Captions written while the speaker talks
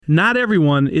not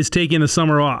everyone is taking the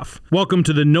summer off. Welcome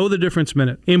to the Know the Difference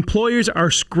Minute. Employers are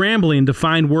scrambling to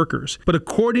find workers, but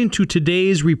according to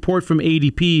today's report from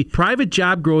ADP, private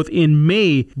job growth in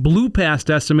May blew past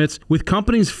estimates, with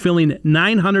companies filling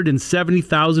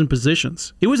 970,000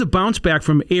 positions. It was a bounce back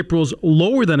from April's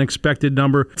lower than expected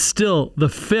number, still the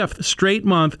fifth straight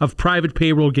month of private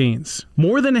payroll gains.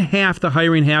 More than half the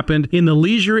hiring happened in the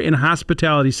leisure and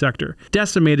hospitality sector,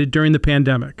 decimated during the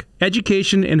pandemic.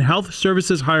 Education and health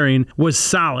services hiring was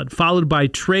solid, followed by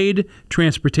trade,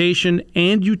 transportation,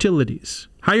 and utilities.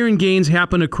 Hiring gains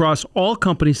happened across all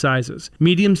company sizes.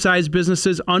 Medium-sized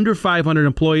businesses under 500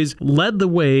 employees led the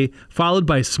way, followed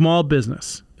by small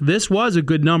business. This was a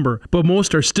good number, but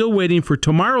most are still waiting for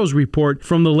tomorrow's report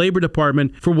from the Labor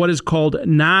Department for what is called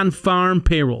non-farm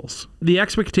payrolls. The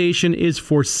expectation is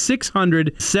for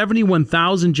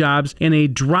 671,000 jobs and a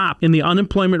drop in the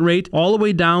unemployment rate all the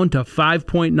way down to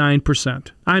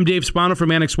 5.9%. I'm Dave Spano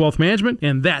from Annex Wealth Management,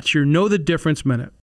 and that's your Know the Difference Minute.